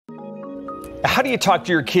How do you talk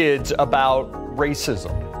to your kids about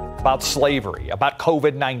racism, about slavery, about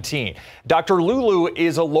COVID-19? Dr. Lulu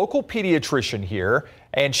is a local pediatrician here,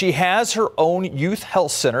 and she has her own youth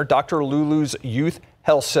health center, Dr. Lulu's Youth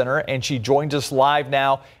Health Center, and she joins us live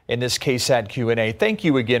now in this KSAT Q&A. Thank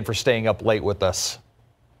you again for staying up late with us.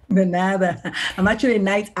 De nada. I'm actually a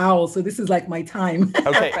night owl, so this is like my time.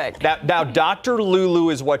 Okay, now Dr.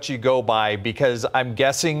 Lulu is what you go by, because I'm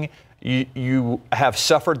guessing you have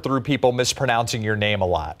suffered through people mispronouncing your name a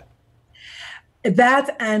lot.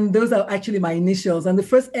 That and those are actually my initials, and the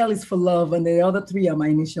first L is for love, and the other three are my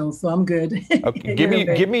initials, so I'm good. Okay,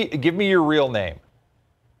 give me your real name.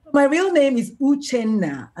 My real name is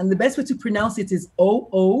Uchenna, and the best way to pronounce it is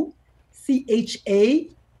Oochaynnah.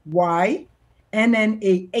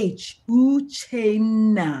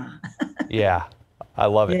 Uchenna. Yeah, I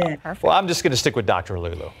love it. Yeah. Well, I'm just going to stick with Dr.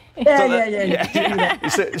 Lulu. Yeah.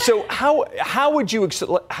 So how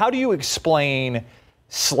do you explain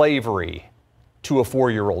slavery to a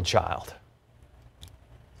 4-year-old child?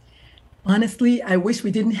 Honestly, I wish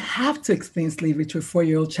we didn't have to explain slavery to a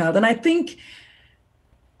 4-year-old child. And I think,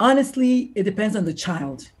 honestly, it depends on the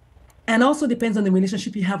child. And also depends on the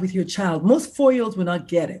relationship you have with your child. Most 4-year-olds will not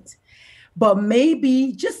get it. But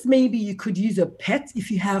maybe, just maybe, you could use a pet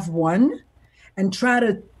if you have one and try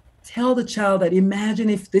to tell the child that imagine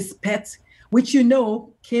if this pet, which you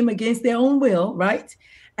know came against their own will, right?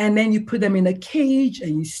 And then you put them in a cage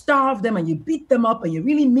and you starve them and you beat them up and you're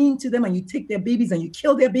really mean to them and you take their babies and you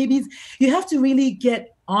kill their babies. You have to really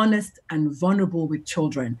get honest and vulnerable with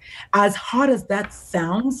children. As hard as that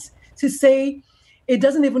sounds to say, it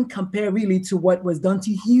doesn't even compare really to what was done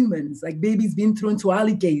to humans, like babies being thrown to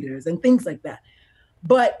alligators and things like that.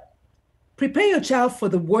 But prepare your child for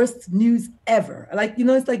the worst news ever. Like, you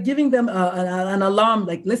know, it's like giving them an alarm,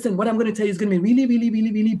 like, listen, what I'm going to tell you is going to be really, really,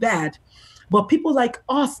 really, really bad. But people like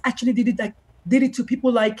us actually did it to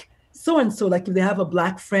people like so-and-so, like if they have a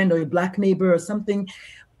Black friend or a Black neighbor or something,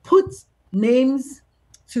 put names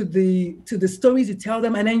to the stories you tell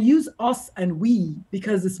them and then use us and we,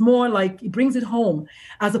 because it's more like it brings it home,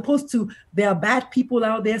 as opposed to there are bad people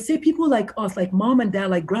out there. Say people like us, like mom and dad,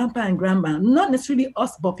 like grandpa and grandma, not necessarily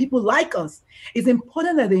us, but people like us. It's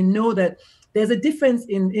important that they know that there's a difference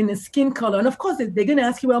in the skin color. And of course, they're going to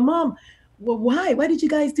ask you, well, mom, well, why? Why did you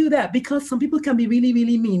guys do that? Because some people can be really,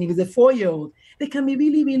 really mean. If it's a 4-year-old, they can be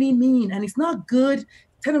really, really mean. And it's not good.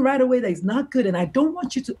 Tell them right away that it's not good. And I don't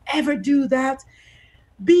want you to ever do that.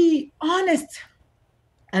 Be honest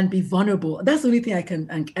and be vulnerable. That's the only thing I can.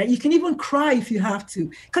 And you can even cry if you have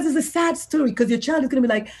to, because it's a sad story, because your child is going to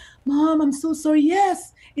be like, Mom, I'm so sorry.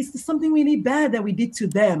 Yes, it's something really bad that we did to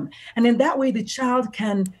them. And then that way the child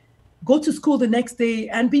can go to school the next day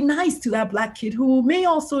and be nice to that Black kid who may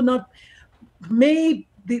also not, the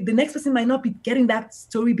next person might not be getting that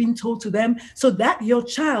story being told to them, so that your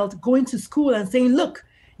child going to school and saying, look,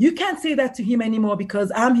 you can't say that to him anymore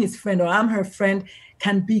because I'm his friend or I'm her friend,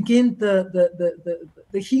 can begin the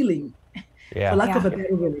healing. Yeah. For lack of a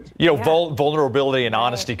better word. You know, vulnerability and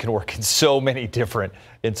honesty can work in so many different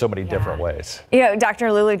ways. You know,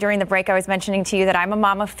 Dr. Lulu, during the break, I was mentioning to you that I'm a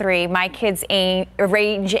mom of 3. My kids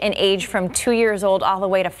range in age from 2 years old all the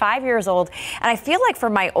way to 5 years old. And I feel like for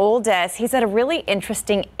my oldest, he's at a really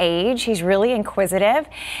interesting age. He's really inquisitive.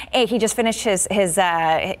 He just finished his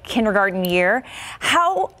kindergarten year.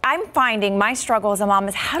 How I'm finding my struggle as a mom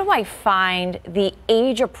is, how do I find the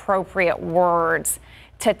age-appropriate words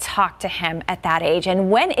to talk to him at that age?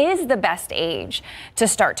 And when is the best age to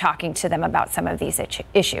start talking to them about some of these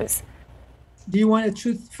issues? Do you want a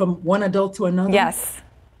truth from one adult to another? Yes.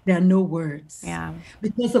 There are no words. Yeah.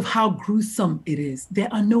 Because of how gruesome it is. There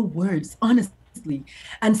are no words, honestly.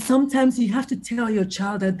 And sometimes you have to tell your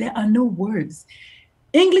child that there are no words.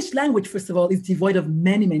 English language, first of all, is devoid of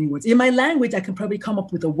many, many words. In my language, I can probably come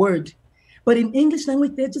up with a word. But in English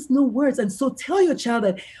language, there are just no words. And so tell your child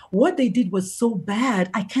that what they did was so bad,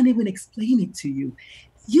 I can't even explain it to you.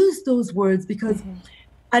 Use those words, because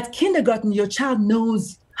at kindergarten, your child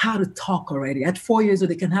knows how to talk already. At 4 years old,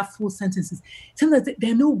 they can have full sentences. Sometimes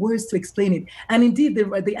there are no words to explain it. And indeed,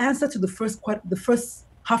 the answer to the first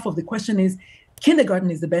half of the question is, kindergarten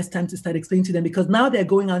is the best time to start explaining to them, because now they're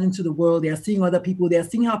going out into the world. They are seeing other people. They are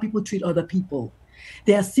seeing how people treat other people.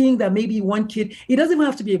 They are seeing that maybe one kid, it doesn't even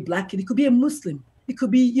have to be a Black kid. It could be a Muslim. It could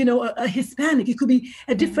be, you know, a Hispanic. It could be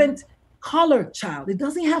a different color child. It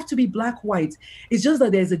doesn't have to be Black, white. It's just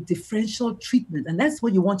that there's a differential treatment. And that's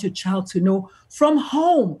what you want your child to know from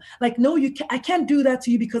home. Like, no, I can't do that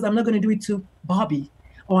to you because I'm not going to do it to Bobby,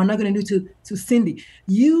 or I'm not going to do it to Cindy.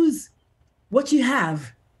 Use what you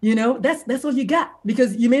have You know, that's all you got,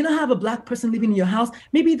 because you may not have a Black person living in your house.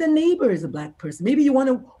 Maybe the neighbor is a Black person. Maybe you want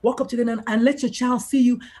to walk up to them and let your child see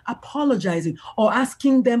you apologizing or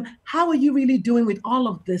asking them, how are you really doing with all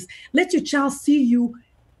of this? Let your child see you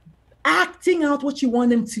acting out what you want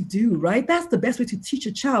them to do, right? That's the best way to teach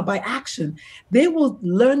a child, by action. They will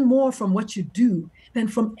learn more from what you do than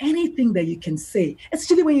from anything that you can say,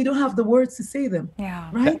 especially when you don't have the words to say them. Yeah.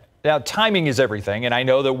 Right? Now, timing is everything, and I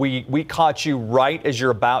know that we caught you right as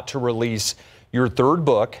you're about to release your third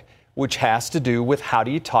book, which has to do with how do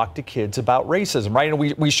you talk to kids about racism, right? And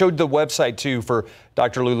we showed the website, too, for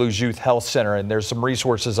Dr. Lulu's Youth Health Center, and there's some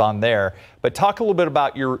resources on there. But talk a little bit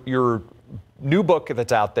about your new book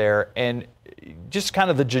that's out there and just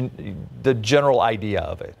kind of the general idea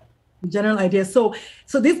of it. General idea. So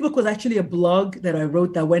this book was actually a blog that I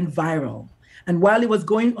wrote that went viral. And while it was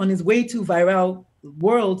going on its way to viral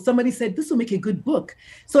world, somebody said, this will make a good book.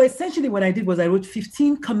 So essentially what I did was I wrote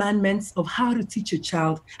 15 commandments of how to teach your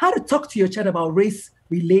child, how to talk to your child about race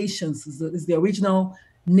relations is the original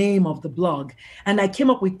name of the blog. And I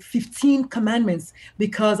came up with 15 commandments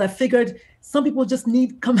because I figured some people just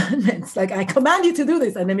need commandments. Like, I command you to do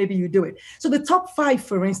this, and then maybe you do it. So the top 5,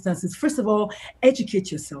 for instance, is, first of all,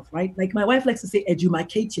 educate yourself, right? Like my wife likes to say,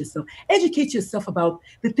 edumacate yourself. Educate yourself about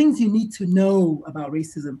the things you need to know about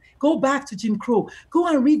racism. Go back to Jim Crow. Go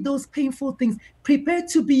and read those painful things. Prepare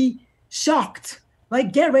to be shocked.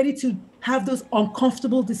 Like, get ready to have those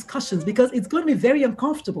uncomfortable discussions, because it's going to be very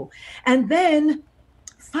uncomfortable. And then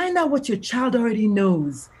find out what your child already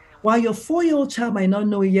knows. While your 4-year-old child might not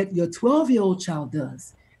know it yet, your 12-year-old child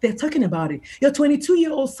does. They're talking about it. Your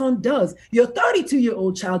 22-year-old son does. Your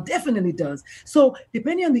 32-year-old child definitely does. So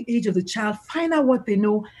depending on the age of the child, find out what they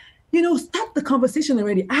know. You know, start the conversation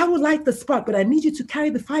already. I would like the spark, but I need you to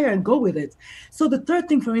carry the fire and go with it. So the third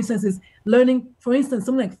thing, for instance, is learning, for instance,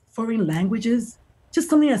 something like foreign languages. Just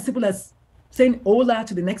something as simple as saying hola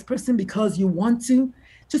to the next person because you want to,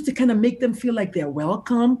 just to kind of make them feel like they're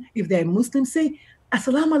welcome. If they're Muslim, say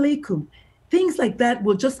assalamu alaikum. Things like that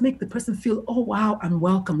will just make the person feel, oh, wow, I'm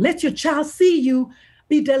welcome. Let your child see you.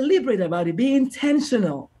 Be deliberate about it. Be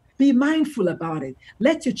intentional. Be mindful about it.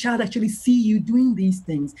 Let your child actually see you doing these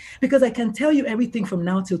things. Because I can tell you everything from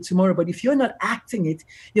now till tomorrow, but if you're not acting it,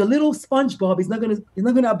 your little SpongeBob is not going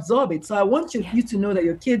to absorb it. So I want you to know that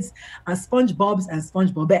your kids are SpongeBobs and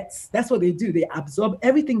SpongeBobettes. That's what they do. They absorb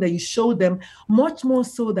everything that you show them, much more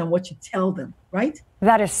so than what you tell them, right?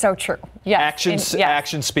 That is so true. Yes.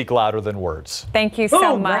 Actions speak louder than words. Thank you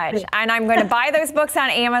so much. And I'm going to buy those books on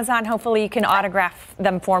Amazon. Hopefully you can autograph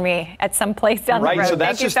them for me at some place down the road. So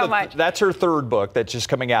that's Thank you so much. That's her third book that's just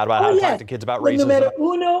coming out about how to talk to kids about racism. Numero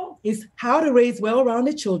uno is How to Raise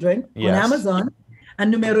Well-Rounded Children on Amazon. And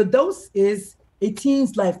numero dos is A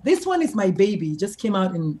Teen's Life. This one is my baby. Just came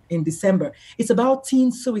out in December. It's about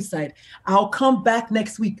teen suicide. I'll come back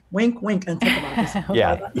next week, wink, wink, and talk about this.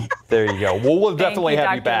 Yeah, there you go. Well, we'll definitely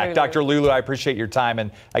have you back. Lulu. Dr. Lulu, I appreciate your time.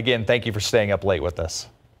 And again, thank you for staying up late with us.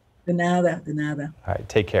 De nada, de nada. All right,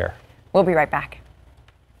 take care. We'll be right back.